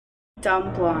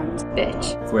Dumb blonde.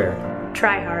 Bitch. Queer.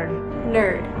 Tryhard.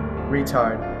 Nerd.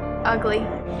 Retard. Ugly.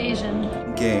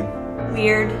 Asian. Game.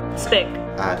 Weird. Spick.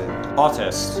 Addict.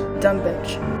 Autist. Dumb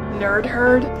bitch. Nerd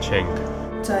herd. Chink.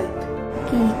 Type.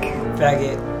 Geek.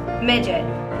 Faggot. Midget.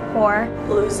 Whore.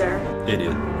 Loser.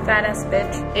 Idiot. Fat ass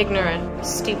bitch. Ignorant.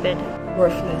 Stupid.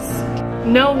 Worthless.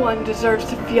 No one deserves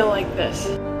to feel like this.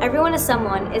 Everyone is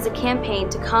Someone is a campaign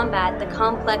to combat the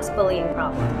complex bullying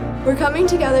problem. We're coming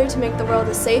together to make the world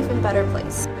a safe and better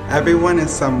place. Everyone is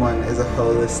Someone is a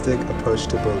holistic approach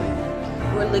to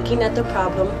bullying. We're looking at the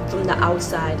problem from the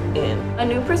outside in. A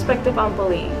new perspective on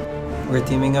bullying. We're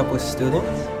teaming up with students,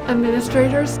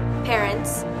 Administrators,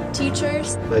 Parents,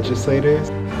 teachers, Legislators.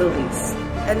 Police.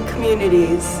 and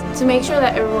communities. To make sure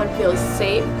that everyone feels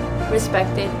safe,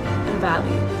 respected, and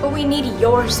valued. But we need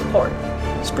your support.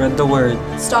 spread the word.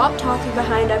 Stop talking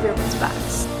behind everyone's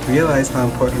backs. Realize how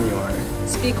important you are.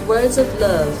 Speak words of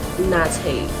love, not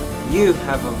hate. You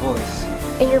have a voice.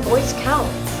 And your voice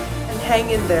counts. And hang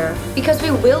in there. Because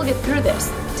we will get through this.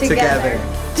 Together.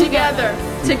 Together.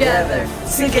 Together.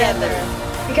 Together.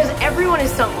 Because everyone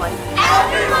is someone.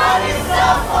 Everyone is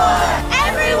someone!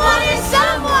 Everyone is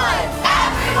someone!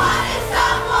 Everyone is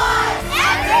someone!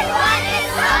 Everyone is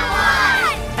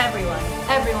someone! Everyone.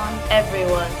 Everyone.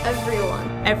 Everyone. Everyone.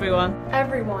 Everyone.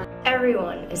 everyone.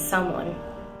 Everyone is someone.